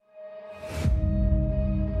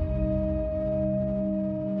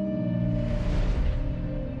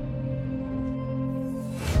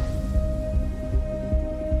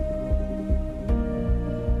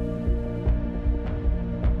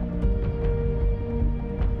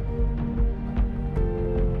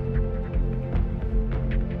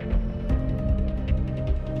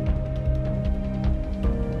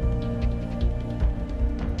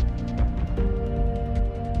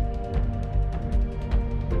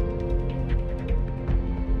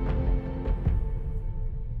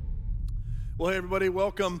Well, hey, everybody,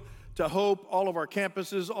 welcome to Hope, all of our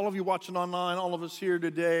campuses, all of you watching online, all of us here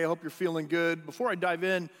today. I hope you're feeling good. Before I dive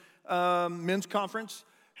in, men's conference,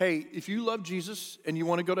 hey, if you love Jesus and you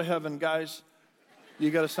want to go to heaven, guys,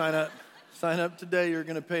 you got to sign up. Sign up today. You're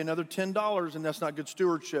going to pay another $10, and that's not good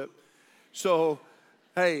stewardship. So,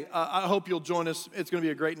 hey, I hope you'll join us. It's going to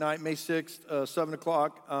be a great night, May 6th, 7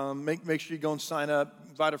 o'clock. Make sure you go and sign up,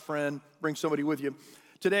 invite a friend, bring somebody with you.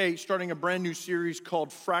 Today, starting a brand new series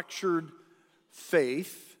called Fractured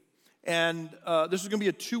Faith, and this is going to be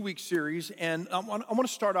a 2-week series, and I want to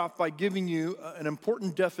start off by giving you an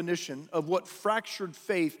important definition of what fractured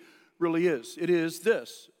faith really is. It is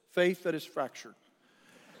this: faith that is fractured.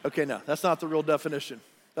 Okay, no, that's not the real definition.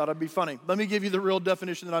 Thought it'd be funny. Let me give you the real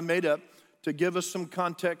definition that I made up to give us some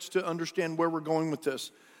context to understand where we're going with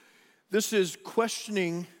this. This is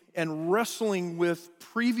questioning and wrestling with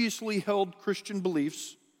previously held Christian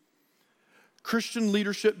beliefs, Christian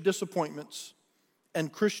leadership disappointments, and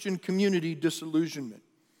Christian community disillusionment.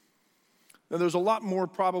 Now, there's a lot more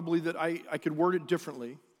probably that I could word it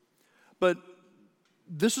differently, but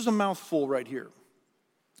this is a mouthful right here.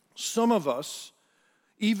 Some of us,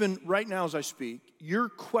 even right now as I speak, you're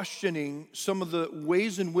questioning some of the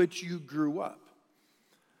ways in which you grew up.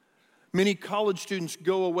 Many college students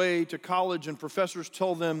go away to college and professors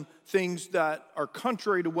tell them things that are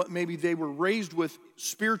contrary to what maybe they were raised with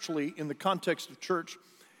spiritually in the context of church.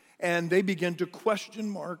 And they begin to question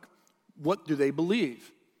mark, what do they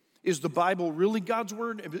believe? Is the Bible really God's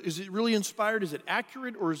word? Is it really inspired? Is it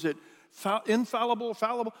accurate? Or is it infallible,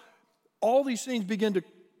 fallible? All these things begin to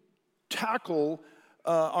tackle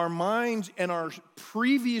our minds and our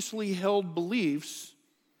previously held beliefs,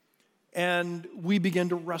 and we begin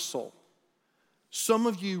to wrestle. Some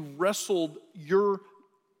of you wrestled your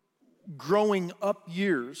growing up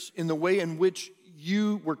years in the way in which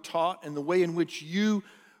you were taught and the way in which you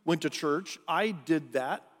went to church. I did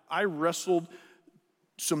that. I wrestled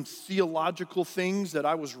some theological things that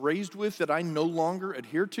I was raised with that I no longer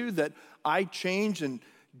adhere to, that I changed and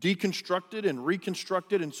deconstructed and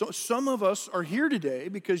reconstructed. And so some of us are here today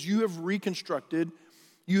because you have reconstructed,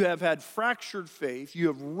 you have had fractured faith, you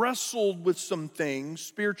have wrestled with some things,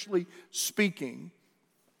 spiritually speaking,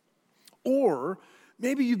 or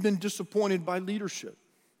maybe you've been disappointed by leadership.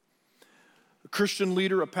 A Christian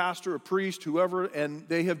leader, a pastor, a priest, whoever, and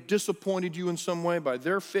they have disappointed you in some way by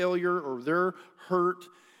their failure or their hurt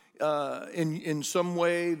in some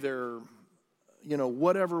way. Their,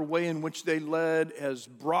 whatever way in which they led has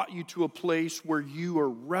brought you to a place where you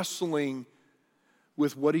are wrestling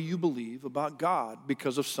with what do you believe about God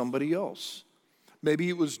because of somebody else. Maybe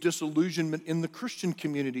it was disillusionment in the Christian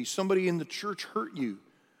community. Somebody in the church hurt you.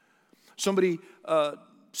 Somebody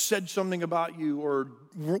said something about you or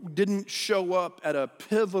didn't show up at a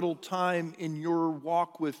pivotal time in your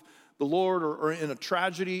walk with the Lord, or in a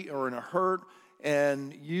tragedy or in a hurt,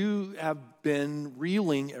 and you have been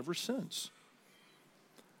reeling ever since.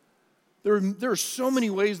 There are so many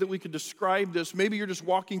ways that we could describe this. Maybe you're just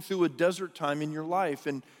walking through a desert time in your life,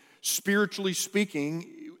 and spiritually speaking,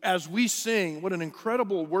 as we sing, what an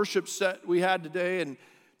incredible worship set we had today, and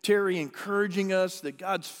Terry encouraging us that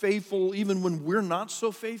God's faithful even when we're not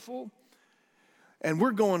so faithful. And we're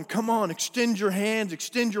going, come on, extend your hands,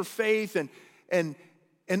 extend your faith. And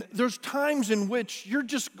there's times in which you're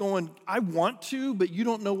just going, I want to, but you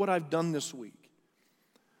don't know what I've done this week.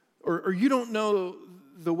 Or you don't know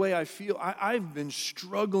the way I feel. I've been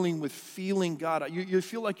struggling with feeling God. You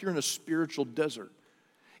feel like you're in a spiritual desert.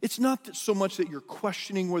 It's not so much that you're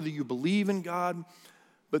questioning whether you believe in God,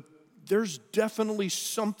 but there's definitely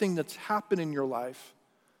something that's happened in your life,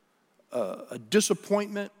 a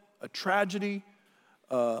disappointment, a tragedy,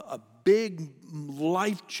 a big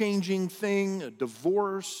life-changing thing, a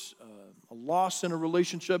divorce, a loss in a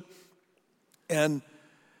relationship, and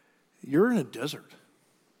you're in a desert.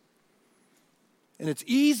 And it's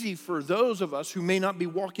easy for those of us who may not be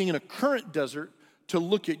walking in a current desert to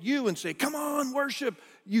look at you and say, come on, worship,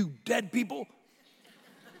 you dead people.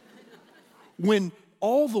 When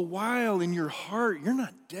all the while in your heart, you're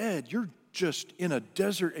not dead. You're just in a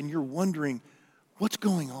desert and you're wondering, what's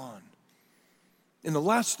going on? And the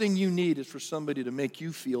last thing you need is for somebody to make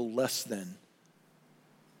you feel less than.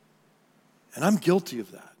 And I'm guilty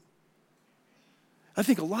of that. I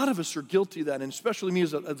think a lot of us are guilty of that, and especially me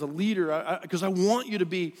as a leader, because I want you to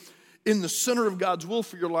be in the center of God's will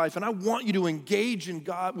for your life, and I want you to engage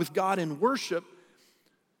with God in worship,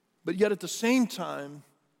 but yet at the same time,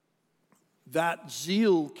 that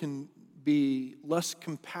zeal can be less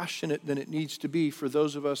compassionate than it needs to be for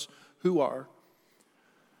those of us who are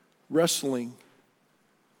wrestling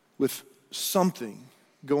with something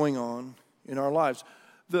going on in our lives.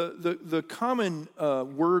 The common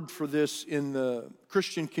word for this in the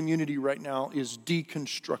Christian community right now is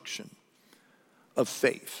deconstruction of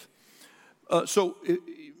faith.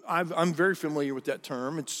 I'm very familiar with that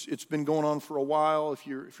term. It's been going on for a while. If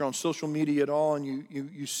you're on social media at all and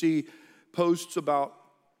you see posts about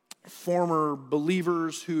former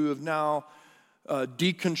believers who have now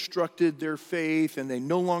deconstructed their faith and they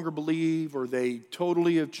no longer believe, or they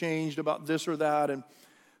totally have changed about this or that. And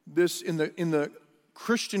this in the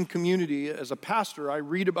Christian community, as a pastor, I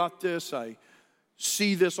read about this. I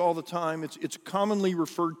see this all the time. It's commonly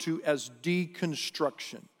referred to as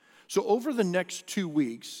deconstruction. So over the next 2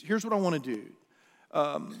 weeks, here's what I want to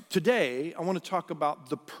do. Today, I want to talk about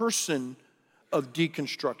the person of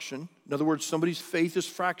deconstruction. In other words, somebody's faith is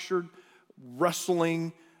fractured,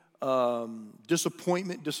 wrestling,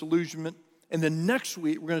 disappointment, disillusionment. And then next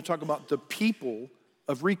week, we're going to talk about the people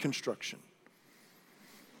of reconstruction.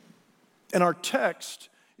 And our text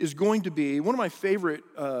is going to be one of my favorite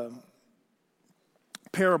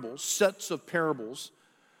parables, sets of parables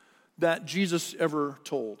that Jesus ever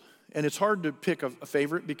told. And it's hard to pick a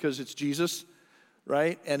favorite because it's Jesus,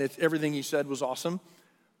 right? And everything he said was awesome.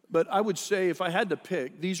 But I would say if I had to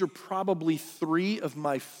pick, these are probably 3 of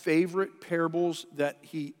my favorite parables that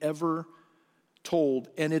he ever told.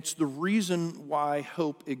 And it's the reason why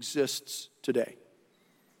hope exists today.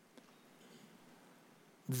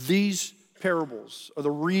 These parables are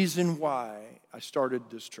the reason why I started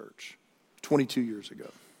this church 22 years ago.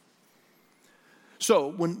 So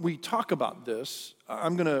when we talk about this,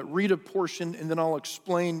 I'm going to read a portion and then I'll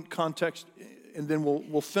explain context and then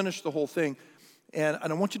we'll finish the whole thing. And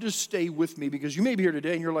I want you to stay with me because you may be here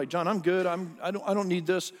today and you're like, John, I'm good. I don't need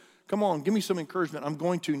this. Come on, give me some encouragement. I'm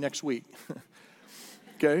going to next week.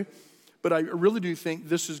 Okay? But I really do think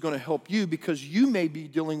this is going to help you because you may be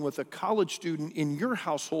dealing with a college student in your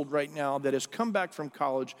household right now that has come back from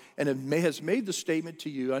college and has made the statement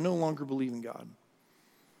to you, I no longer believe in God.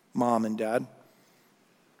 Mom and dad.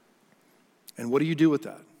 And what do you do with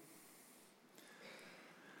that?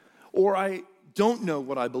 Or I don't know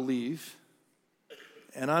what I believe,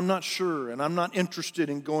 and I'm not sure, and I'm not interested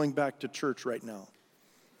in going back to church right now.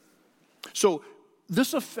 So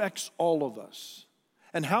this affects all of us.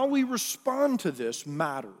 And how we respond to this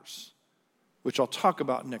matters, which I'll talk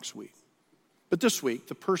about next week. But this week,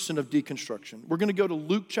 the person of deconstruction. We're going to go to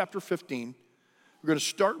Luke chapter 15. We're going to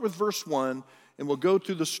start with verse 1, and we'll go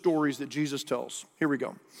through the stories that Jesus tells. Here we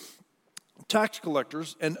go. Tax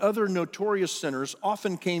collectors and other notorious sinners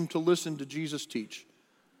often came to listen to Jesus teach.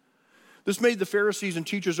 This made the Pharisees and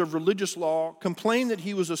teachers of religious law complain that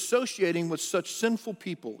he was associating with such sinful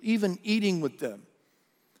people, even eating with them.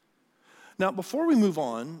 Now, before we move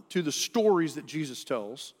on to the stories that Jesus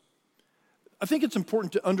tells, I think it's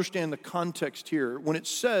important to understand the context here. When it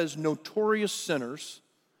says notorious sinners,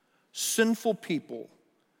 sinful people,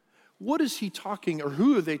 what is he talking, or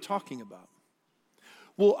who are they talking about?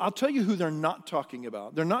 Well, I'll tell you who they're not talking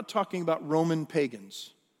about. They're not talking about Roman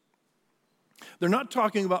pagans. They're not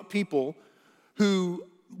talking about people who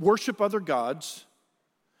worship other gods.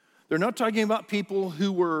 They're not talking about people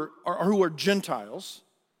who are Gentiles.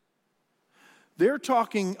 They're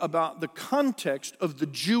talking about the context of the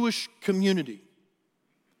Jewish community.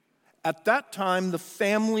 At that time, the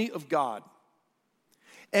family of God.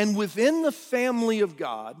 And within the family of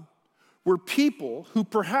God were people who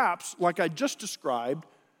perhaps, like I just described,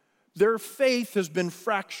 their faith has been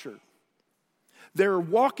fractured. They're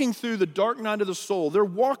walking through the dark night of the soul. They're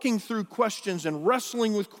walking through questions and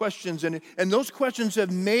wrestling with questions, and those questions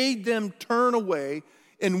have made them turn away,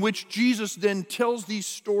 in which Jesus then tells these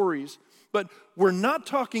stories. But we're not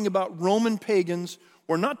talking about Roman pagans.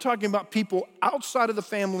 We're not talking about people outside of the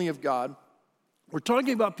family of God. We're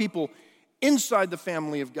talking about people inside the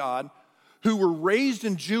family of God who were raised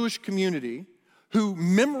in Jewish community, who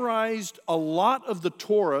memorized a lot of the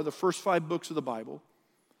Torah, the first 5 books of the Bible,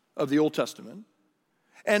 of the Old Testament,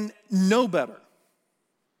 and know better.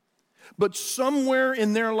 But somewhere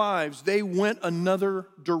in their lives, they went another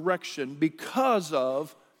direction because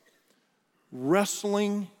of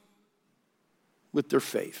wrestling with their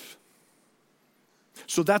faith.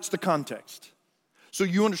 So that's the context. So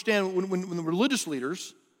you understand when the religious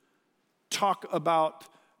leaders talk about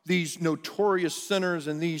these notorious sinners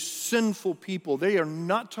and these sinful people, they are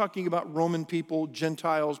not talking about Roman people,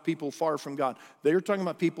 Gentiles, people far from God. They are talking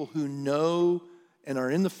about people who know and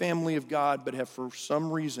are in the family of God, but have for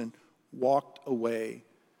some reason walked away.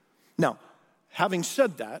 Now, having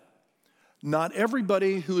said that, not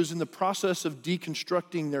everybody who is in the process of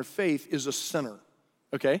deconstructing their faith is a sinner,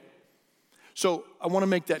 okay? So I want to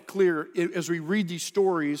make that clear. As we read these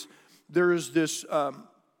stories, there is this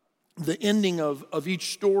the ending of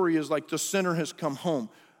each story is like the sinner has come home.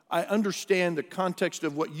 I understand the context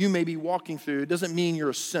of what you may be walking through. It doesn't mean you're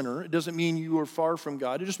a sinner. It doesn't mean you are far from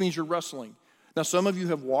God. It just means you're wrestling. Now, some of you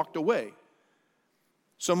have walked away.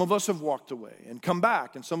 Some of us have walked away and come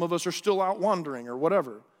back, and some of us are still out wandering or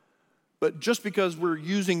whatever. But just because we're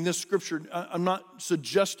using this scripture, I'm not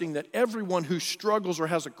suggesting that everyone who struggles or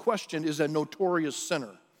has a question is a notorious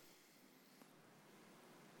sinner.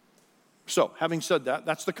 So, having said that,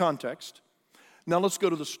 that's the context. Now let's go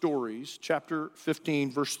to the stories. Chapter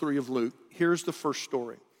 15, verse 3 of Luke. Here's the first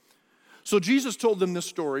story. So Jesus told them this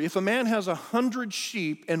story. If a man has 100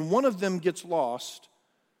 sheep and one of them gets lost,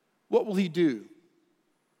 what will he do?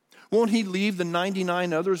 Won't he leave the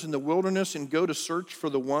 99 others in the wilderness and go to search for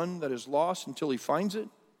the one that is lost until he finds it?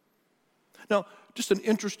 Now, just an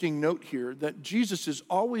interesting note here that Jesus is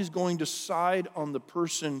always going to side on the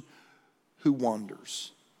person who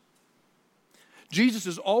wanders. Jesus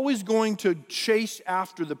is always going to chase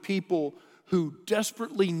after the people who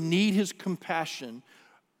desperately need his compassion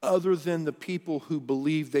other than the people who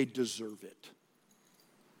believe they deserve it.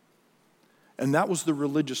 And that was the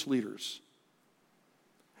religious leaders.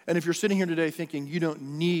 And if you're sitting here today thinking you don't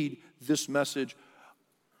need this message,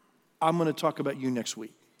 I'm going to talk about you next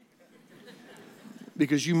week.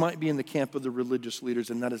 Because you might be in the camp of the religious leaders,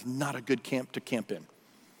 and that is not a good camp to camp in.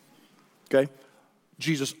 Okay?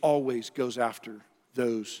 Jesus always goes after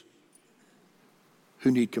those who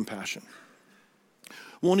need compassion.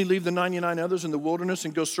 Won't he leave the 99 others in the wilderness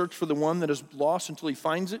and go search for the one that is lost until he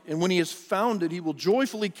finds it? And when he has found it, he will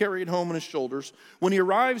joyfully carry it home on his shoulders. When he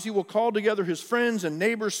arrives, he will call together his friends and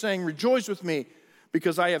neighbors, saying, "Rejoice with me,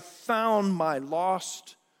 because I have found my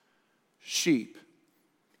lost sheep."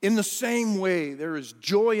 In the same way, there is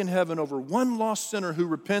joy in heaven over one lost sinner who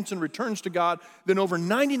repents and returns to God than over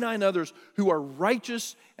 99 others who are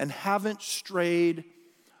righteous and haven't strayed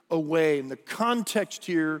away. And the context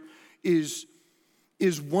here is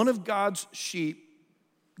one of God's sheep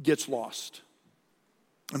gets lost.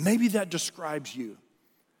 And maybe that describes you.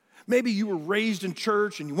 Maybe you were raised in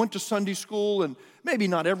church and you went to Sunday school, and maybe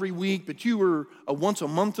not every week, but you were a once a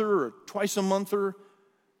monther or twice a monther,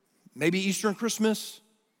 maybe Easter and Christmas.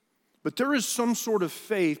 But there is some sort of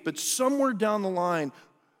faith, but somewhere down the line,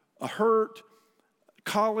 a hurt,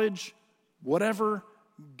 college, whatever,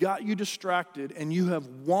 got you distracted and you have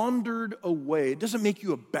wandered away. It doesn't make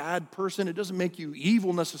you a bad person. It doesn't make you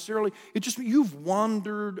evil necessarily. It just means you've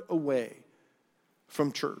wandered away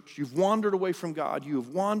from church. You've wandered away from God. You have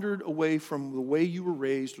wandered away from the way you were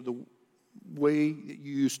raised or the way that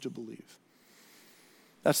you used to believe.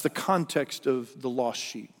 That's the context of the lost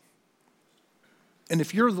sheep. And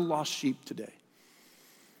if you're the lost sheep today,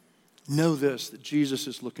 know this, that Jesus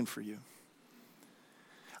is looking for you.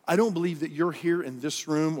 I don't believe that you're here in this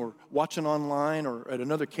room or watching online or at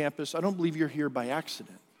another campus. I don't believe you're here by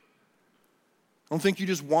accident. I don't think you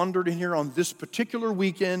just wandered in here on this particular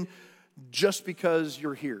weekend just because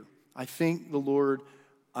you're here. I think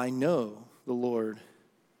I know the Lord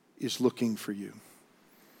is looking for you.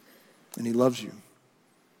 And he loves you.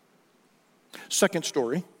 Second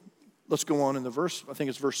story. Let's go on in the verse. I think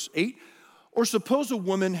it's verse 8. Or suppose a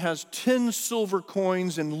woman has 10 silver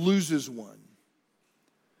coins and loses one.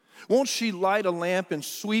 Won't she light a lamp and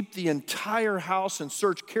sweep the entire house and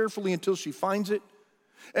search carefully until she finds it?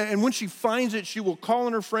 And when she finds it, she will call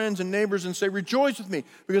on her friends and neighbors and say, "Rejoice with me,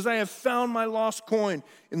 because I have found my lost coin."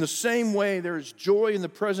 In the same way, there is joy in the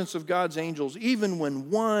presence of God's angels, even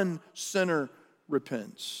when one sinner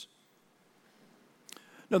repents.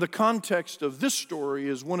 Now, the context of this story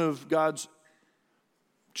is one of God's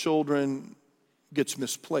children gets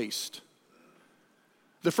misplaced.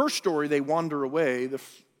 The first story, they wander away. The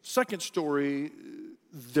second story,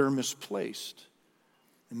 they're misplaced.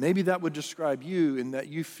 And maybe that would describe you in that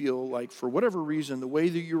you feel like, for whatever reason, the way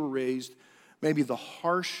that you were raised, maybe the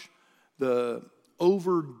harsh, the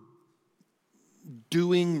overdoing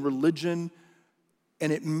religion,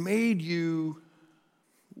 and it made you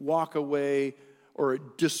walk away, or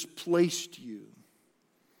it displaced you.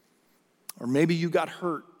 Or maybe you got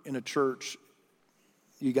hurt in a church.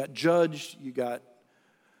 You got judged, you got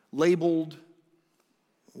labeled,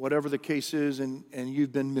 whatever the case is, and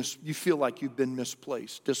you feel like you've been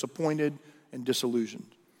misplaced, disappointed, and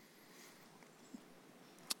disillusioned.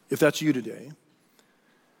 If that's you today,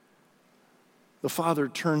 the Father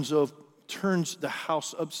turns the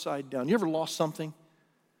house upside down. You ever lost something?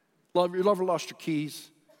 You ever lost your keys?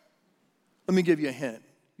 Let me give you a hint.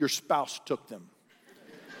 Your spouse took them.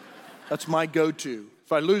 That's my go-to.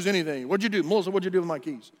 If I lose anything, what'd you do? Melissa, what'd you do with my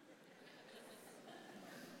keys?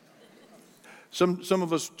 Some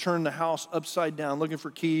of us turn the house upside down, looking for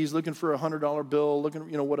keys, looking for a $100 bill, looking,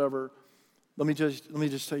 whatever. Let me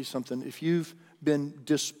just tell you something. If you've been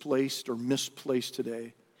displaced or misplaced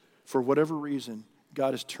today, for whatever reason,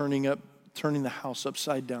 God is turning the house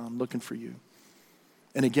upside down, looking for you.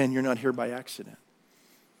 And again, you're not here by accident.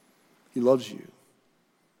 He loves you.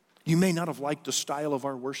 You may not have liked the style of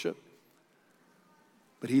our worship,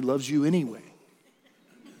 but he loves you anyway.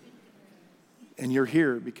 And you're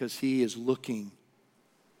here because he is looking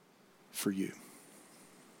for you.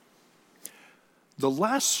 The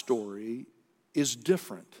last story is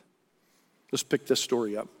different. Let's pick this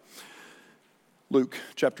story up. Luke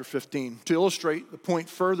chapter 15. To illustrate the point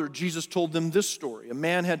further, Jesus told them this story. A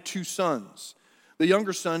man had 2 sons. The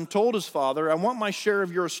younger son told his father, I want my share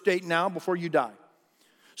of your estate now before you die.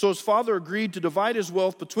 So his father agreed to divide his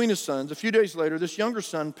wealth between his sons. A few days later, this younger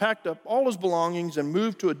son packed up all his belongings and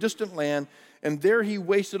moved to a distant land, and there he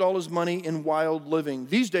wasted all his money in wild living.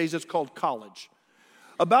 These days, it's called college.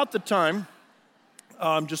 About the time,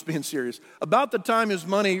 I'm just being serious, about the time his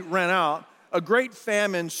money ran out, a great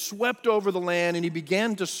famine swept over the land, and he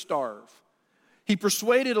began to starve. He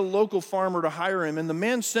persuaded a local farmer to hire him, and the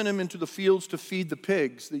man sent him into the fields to feed the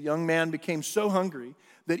pigs. The young man became so hungry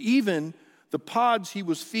that even the pods he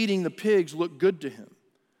was feeding the pigs looked good to him.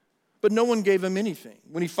 But no one gave him anything.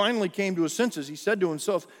 When he finally came to his senses, he said to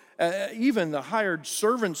himself, even the hired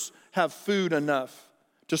servants have food enough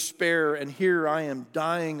to spare, and here I am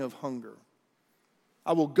dying of hunger.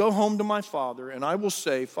 I will go home to my father, and I will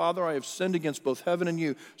say, Father, I have sinned against both heaven and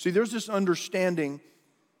you. See, there's this understanding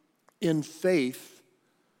in faith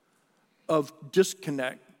of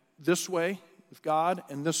disconnect this way with God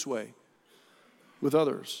and this way with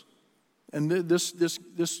others. And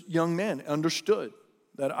this young man understood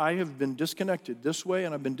that I have been disconnected this way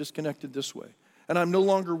and I've been disconnected this way. And I'm no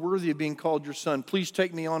longer worthy of being called your son. Please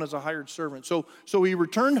take me on as a hired servant. So he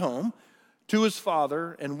returned home to his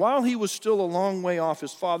father, and while he was still a long way off,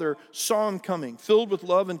 his father saw him coming. Filled with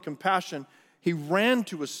love and compassion, he ran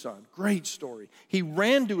to his son. Great story. He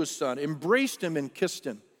ran to his son, embraced him, and kissed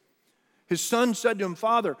him. His son said to him,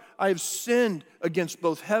 Father, I have sinned against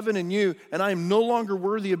both heaven and you, and I am no longer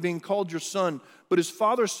worthy of being called your son. But his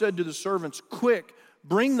father said to the servants, quick,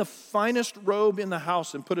 bring the finest robe in the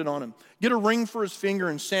house and put it on him. Get a ring for his finger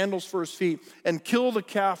and sandals for his feet, and kill the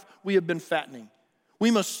calf we have been fattening. We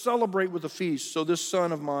must celebrate with a feast, for this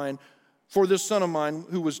son of mine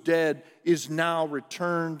who was dead is now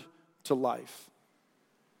returned to life.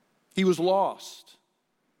 He was lost,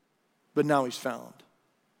 but now he's found.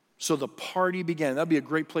 So the party began. That'd be a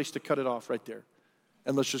great place to cut it off right there.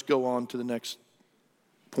 And let's just go on to the next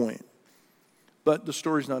point. But the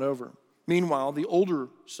story's not over. Meanwhile, the older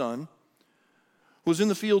son was in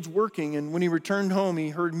the fields working, and when he returned home, he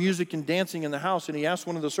heard music and dancing in the house, and he asked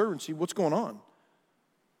one of the servants, what's going on?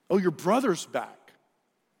 Oh, your brother's back,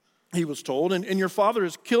 he was told, and your father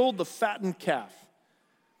has killed the fattened calf.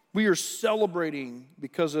 We are celebrating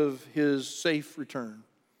because of his safe return.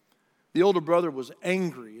 The older brother was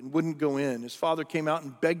angry and wouldn't go in. His father came out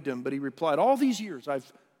and begged him, but he replied, all these years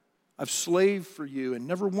I've slaved for you and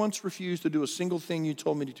never once refused to do a single thing you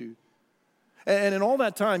told me to do. And in all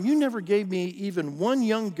that time, you never gave me even one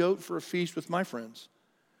young goat for a feast with my friends.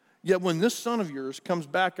 Yet when this son of yours comes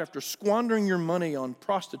back after squandering your money on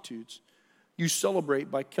prostitutes, you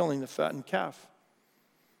celebrate by killing the fattened calf.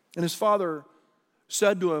 And his father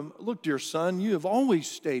said to him, look, dear son, you have always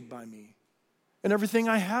stayed by me, and everything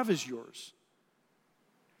I have is yours.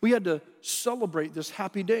 We had to celebrate this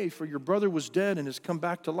happy day, for your brother was dead and has come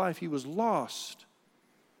back to life. He was lost,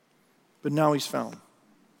 but now he's found.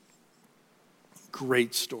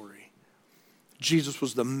 Great story. Jesus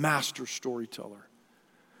was the master storyteller.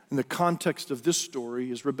 And the context of this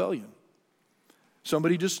story is rebellion.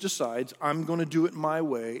 Somebody just decides, I'm going to do it my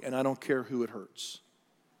way, and I don't care who it hurts.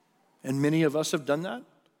 And many of us have done that.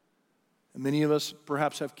 And many of us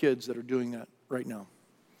perhaps have kids that are doing that right now.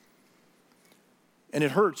 And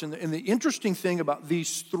it hurts. And the interesting thing about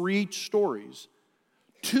these 3 stories,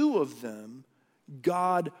 2 of them,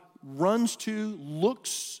 God runs to,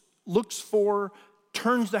 looks for,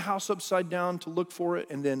 turns the house upside down to look for it,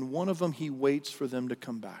 and then one of them, he waits for them to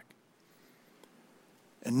come back.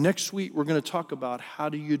 And next week, we're going to talk about how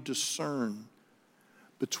do you discern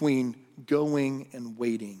between going and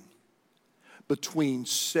waiting, between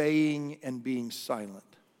saying and being silent,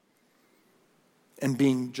 and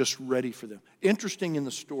being just ready for them. Interesting in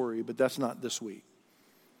the story, but that's not this week.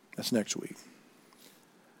 That's next week.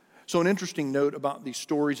 So an interesting note about these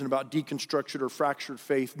stories and about deconstructed or fractured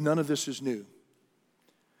faith, none of this is new.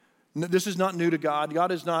 This is not new to God.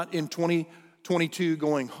 God is not in 2022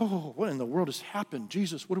 going, oh, what in the world has happened?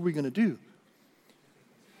 Jesus, what are we going to do?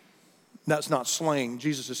 That's not slang.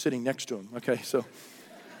 Jesus is sitting next to him. Okay, so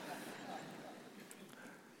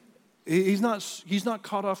he's not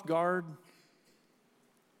caught off guard.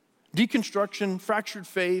 Deconstruction, fractured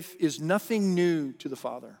faith is nothing new to the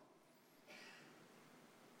Father.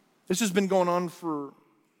 This has been going on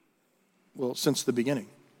since the beginning.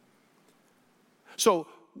 So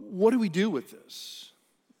what do we do with this?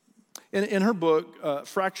 In her book,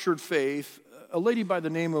 Fractured Faith, a lady by the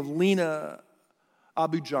name of Lena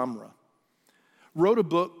Abu Jamra wrote a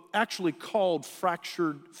book actually called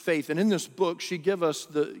Fractured Faith. And in this book, she gives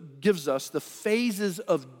us the phases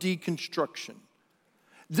of deconstruction.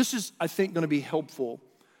 This is, I think, going to be helpful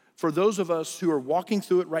for those of us who are walking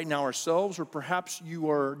through it right now ourselves, or perhaps you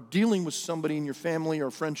are dealing with somebody in your family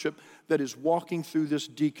or friendship that is walking through this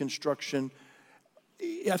deconstruction.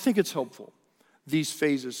 I think it's helpful, these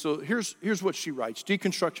phases. So here's what she writes,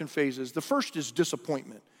 deconstruction phases. The first is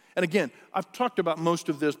disappointment. And again, I've talked about most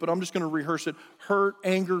of this, but I'm just going to rehearse it. Hurt,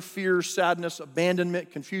 anger, fear, sadness,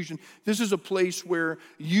 abandonment, confusion. This is a place where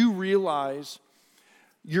you realize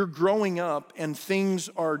you're growing up and things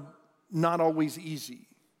are not always easy,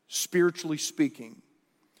 spiritually speaking.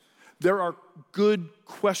 There are good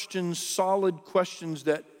questions, solid questions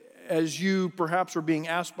that as you perhaps are being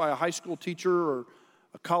asked by a high school teacher or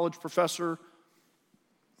a college professor,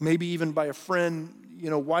 maybe even by a friend,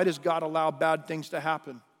 why does God allow bad things to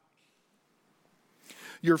happen?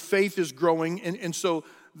 Your faith is growing, and so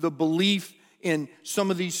the belief in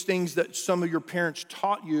some of these things that some of your parents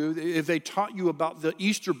taught you, if they taught you about the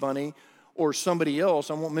Easter Bunny or somebody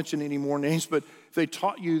else, I won't mention any more names, but if they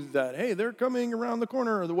taught you that, hey, they're coming around the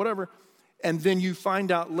corner or whatever, and then you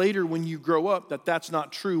find out later when you grow up that that's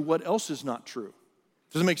not true, what else is not true?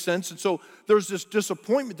 Does it make sense? And so there's this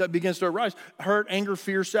disappointment that begins to arise. Hurt, anger,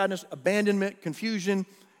 fear, sadness, abandonment, confusion.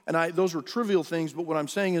 And those are trivial things, but what I'm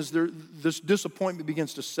saying is this disappointment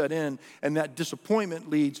begins to set in, and that disappointment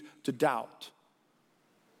leads to doubt.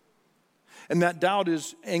 And that doubt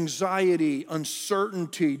is anxiety,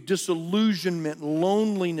 uncertainty, disillusionment,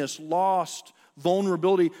 loneliness, lost,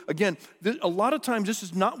 vulnerability. Again, a lot of times this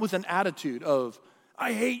is not with an attitude of,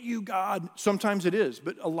 I hate you, God. Sometimes it is,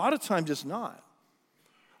 but a lot of times it's not.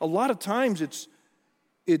 A lot of times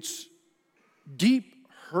it's deep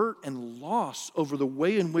hurt and loss over the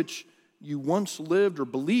way in which you once lived or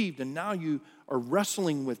believed, and now you are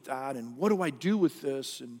wrestling with that, and what do I do with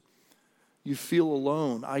this? And you feel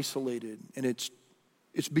alone, isolated, and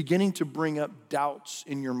it's beginning to bring up doubts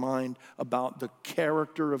in your mind about the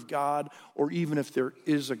character of God, or even if there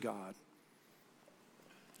is a God.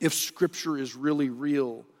 If Scripture is really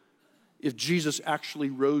real, if Jesus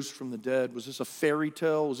actually rose from the dead, was this a fairy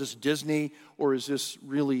tale? Was this Disney? Or is this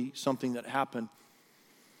really something that happened?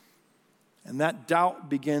 And that doubt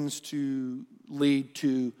begins to lead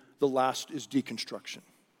to the last is deconstruction.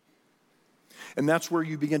 And that's where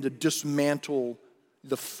you begin to dismantle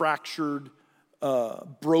the fractured,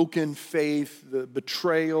 broken faith, the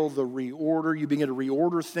betrayal, the reorder. You begin to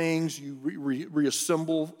reorder things. You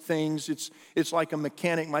reassemble things. It's like a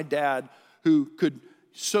mechanic. My dad, who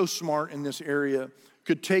so smart in this area,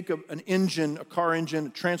 could take an engine, a car engine, a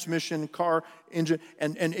transmission, car engine,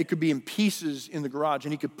 and it could be in pieces in the garage,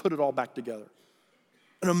 and he could put it all back together.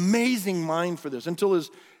 An amazing mind for this.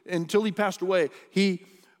 Until he passed away, he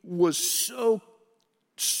was so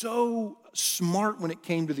smart when it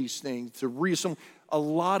came to these things, to reassemble. A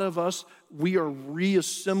lot of us, we are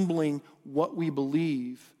reassembling what we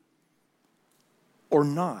believe or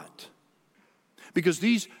not. Because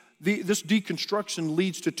this deconstruction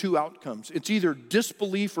leads to two outcomes. It's either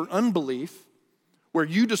disbelief or unbelief, where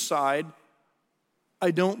you decide,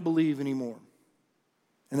 I don't believe anymore.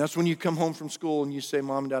 And that's when you come home from school and you say,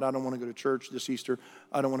 Mom and Dad, I don't want to go to church this Easter.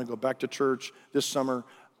 I don't want to go back to church this summer.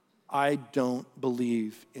 I don't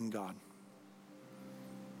believe in God.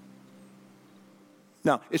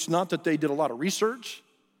 Now, it's not that they did a lot of research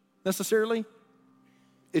necessarily.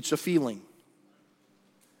 It's a feeling.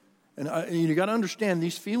 And you got to understand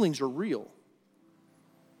these feelings are real.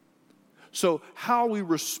 So how we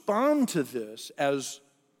respond to this as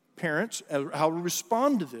parents, how we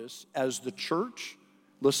respond to this as the church,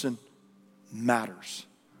 listen, matters.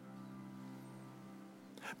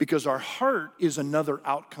 Because our heart is another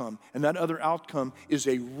outcome, and that other outcome is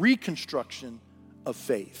a reconstruction of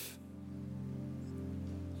faith.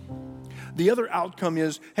 The other outcome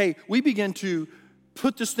is, hey, we begin to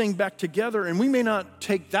put this thing back together, and we may not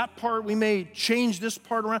take that part, we may change this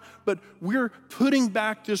part around, but we're putting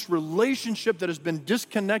back this relationship that has been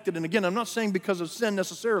disconnected. And again, I'm not saying because of sin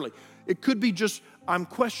necessarily. It could be just, I'm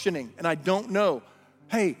questioning and I don't know.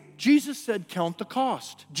 Hey, Jesus said, count the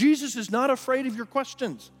cost. Jesus is not afraid of your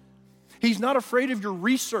questions. He's not afraid of your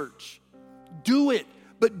research. Do it,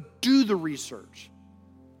 but do the research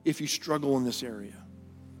if you struggle in this area.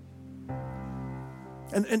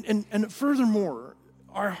 And furthermore,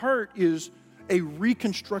 our heart is a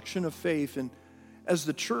reconstruction of faith. And as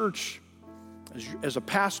the church, as a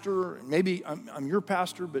pastor, and maybe I'm your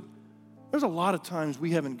pastor, but there's a lot of times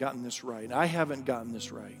we haven't gotten this right. I haven't gotten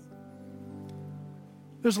this right.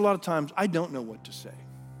 There's a lot of times I don't know what to say.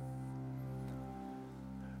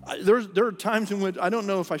 There are times in which I don't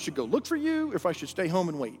know if I should go look for you, or if I should stay home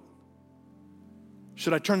and wait.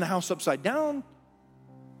 Should I turn the house upside down?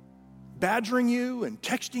 Badgering you and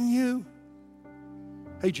texting you?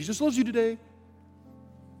 Hey, Jesus loves you today.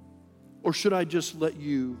 Or should I just let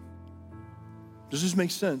you? Does this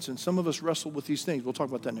make sense? And some of us wrestle with these things. We'll talk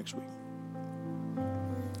about that next week.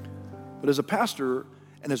 But as a pastor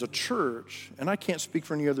and as a church, and I can't speak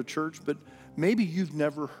for any other church, but maybe you've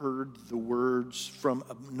never heard the words from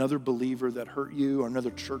another believer that hurt you or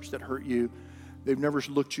another church that hurt you. They've never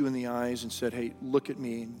looked you in the eyes and said, hey, look at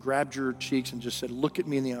me, and grabbed your cheeks and just said, look at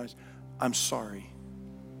me in the eyes. I'm sorry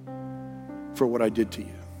for what I did to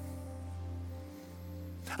you.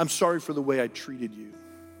 I'm sorry for the way I treated you.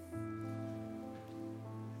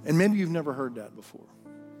 And maybe you've never heard that before.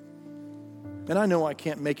 And I know I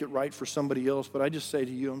can't make it right for somebody else, but I just say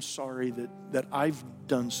to you, I'm sorry that I've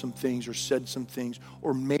done some things or said some things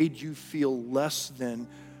or made you feel less than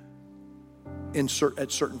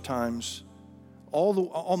at certain times.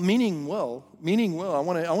 All meaning well. I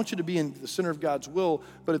want you to be in the center of God's will,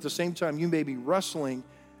 but at the same time, you may be wrestling,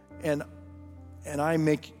 and I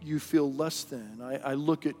make you feel less than. I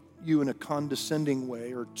look at you in a condescending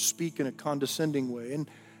way or speak in a condescending way. And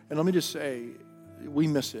let me just say, we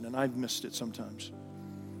miss it, and I've missed it sometimes.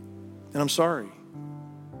 And I'm sorry.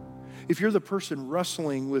 If you're the person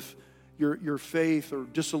wrestling with your faith or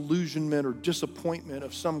disillusionment or disappointment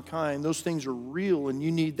of some kind, those things are real, and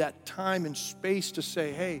you need that time and space to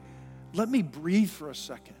say, hey, let me breathe for a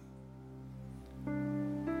second.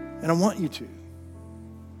 And I want you to.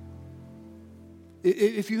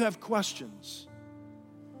 If you have questions,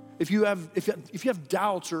 if you have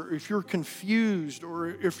doubts, or if you're confused, or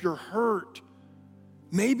if you're hurt,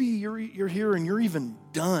 maybe you're here and you're even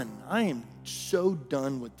done. I am so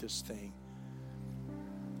done with this thing.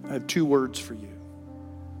 I have 2 words for you.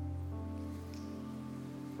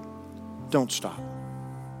 Don't stop.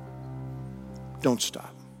 Don't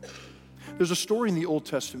stop. There's a story in the Old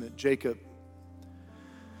Testament, Jacob.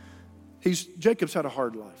 Jacob's had a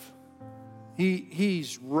hard life.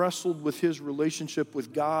 He's wrestled with his relationship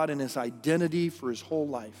with God and his identity for his whole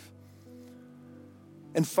life.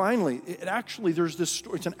 And finally, there's this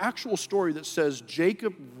story. It's an actual story that says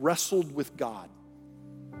Jacob wrestled with God.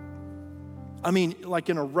 I mean, like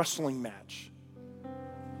in a wrestling match.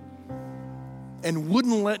 And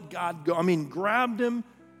wouldn't let God go. I mean, grabbed him.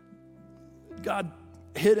 God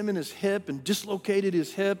hit him in his hip and dislocated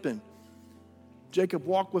his hip. And Jacob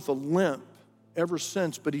walked with a limp ever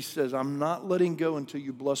since. But he says, I'm not letting go until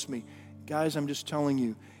you bless me. Guys, I'm just telling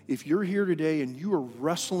you, if you're here today and you are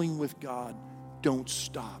wrestling with God, don't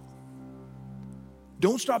stop.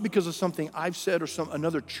 Don't stop because of something I've said or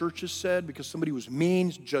another church has said, because somebody was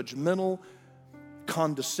mean, judgmental,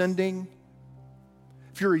 condescending.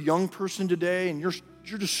 If you're a young person today and you're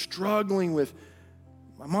just struggling with,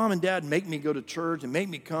 my mom and dad make me go to church and make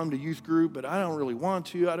me come to youth group, but I don't really want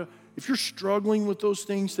to. If you're struggling with those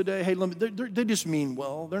things today, hey, they just mean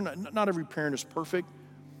well. They're not every parent is perfect.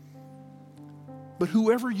 But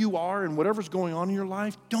whoever you are and whatever's going on in your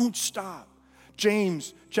life, don't stop.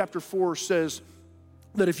 James chapter 4 says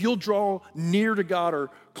that if you'll draw near to God or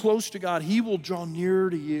close to God, He will draw near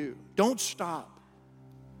to you. Don't stop.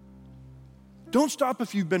 Don't stop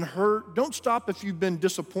if you've been hurt. Don't stop if you've been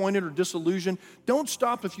disappointed or disillusioned. Don't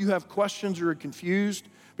stop if you have questions or are confused,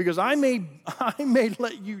 because I may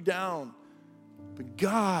let you down. But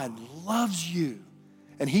God loves you,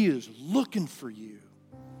 and He is looking for you.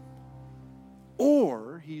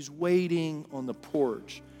 Or He's waiting on the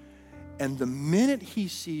porch. And the minute He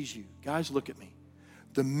sees you, guys, look at me.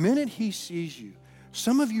 The minute He sees you,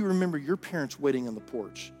 some of you remember your parents waiting on the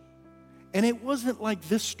porch. And it wasn't like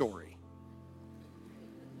this story.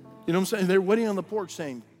 You know what I'm saying? They're waiting on the porch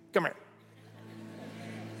saying, come here.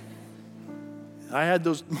 I had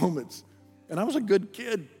those moments. And I was a good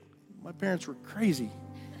kid. My parents were crazy.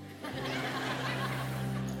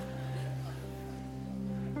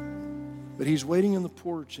 But He's waiting on the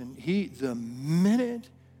porch, and the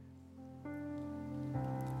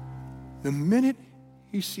minute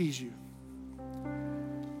He sees you,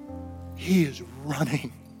 He is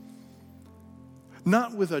running.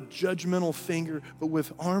 Not with a judgmental finger, but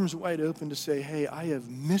with arms wide open to say, hey, I have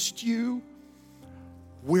missed you,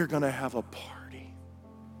 we're going to have a party.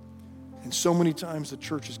 And so many times the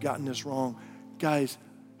church has gotten this wrong. Guys,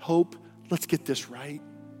 Hope, let's get this right.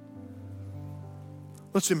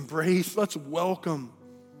 Let's embrace, let's welcome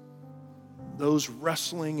those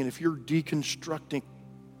wrestling. And if you're deconstructing,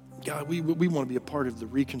 God, we want to be a part of the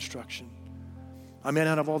reconstruction. I may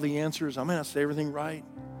not have all the answers. I may not say everything right.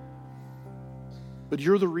 But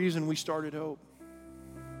you're the reason we started Hope.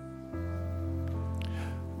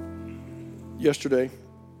 Yesterday,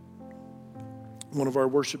 one of our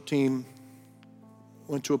worship team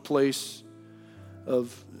went to a place to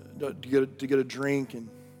get a drink, and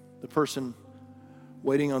the person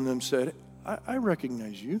waiting on them said, I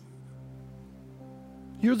recognize you.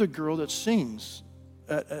 You're the girl that sings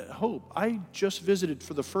at Hope. I just visited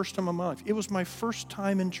for the first time in my life. It was my first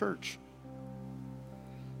time in church.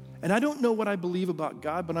 And I don't know what I believe about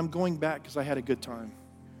God, but I'm going back because I had a good time.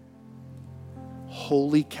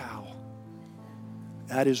 Holy cow.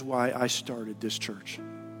 That is why I started this church.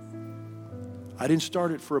 I didn't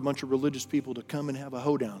start it for a bunch of religious people to come and have a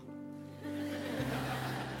hoedown.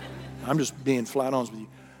 I'm just being flat honest with you.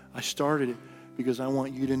 I started it because I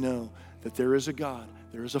want you to know that there is a God,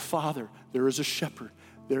 there is a Father, there is a shepherd,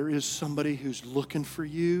 there is somebody who's looking for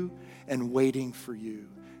you and waiting for you.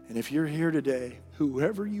 And if you're here today,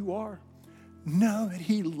 whoever you are, know that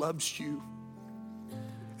He loves you.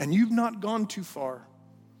 And you've not gone too far.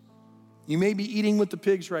 You may be eating with the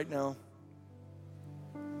pigs right now,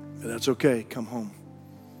 but that's okay. Come home.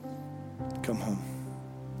 Come home.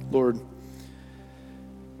 Lord,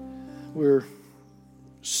 we're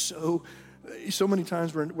so many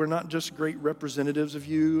times we're not just great representatives of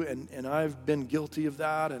you, and I've been guilty of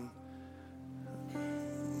that, and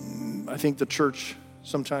I think the church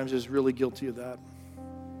sometimes is really guilty of that.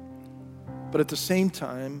 But at the same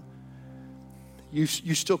time, you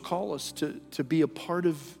still call us to be a part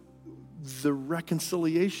of the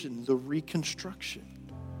reconciliation, the reconstruction.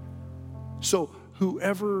 So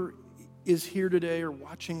whoever is here today or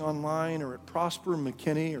watching online or at Prosper,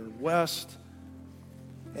 McKinney, or West,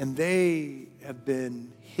 and they have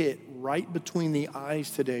been hit right between the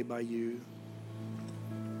eyes today by you,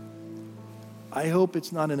 I hope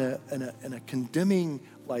it's not in a condemning,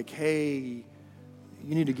 like, hey, you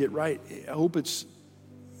need to get right. I hope it's,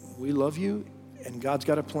 we love you and God's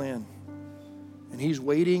got a plan. And He's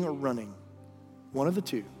waiting or running. One of the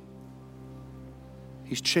two.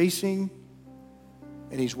 He's chasing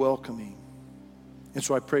and He's welcoming. And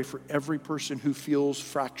so I pray for every person who feels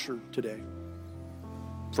fractured today,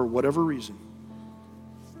 for whatever reason,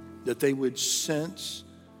 that they would sense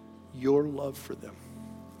your love for them,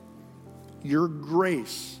 your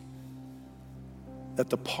grace, that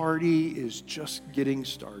the party is just getting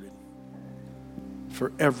started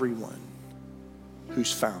for everyone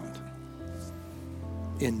who's found.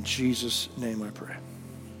 In Jesus' name I pray.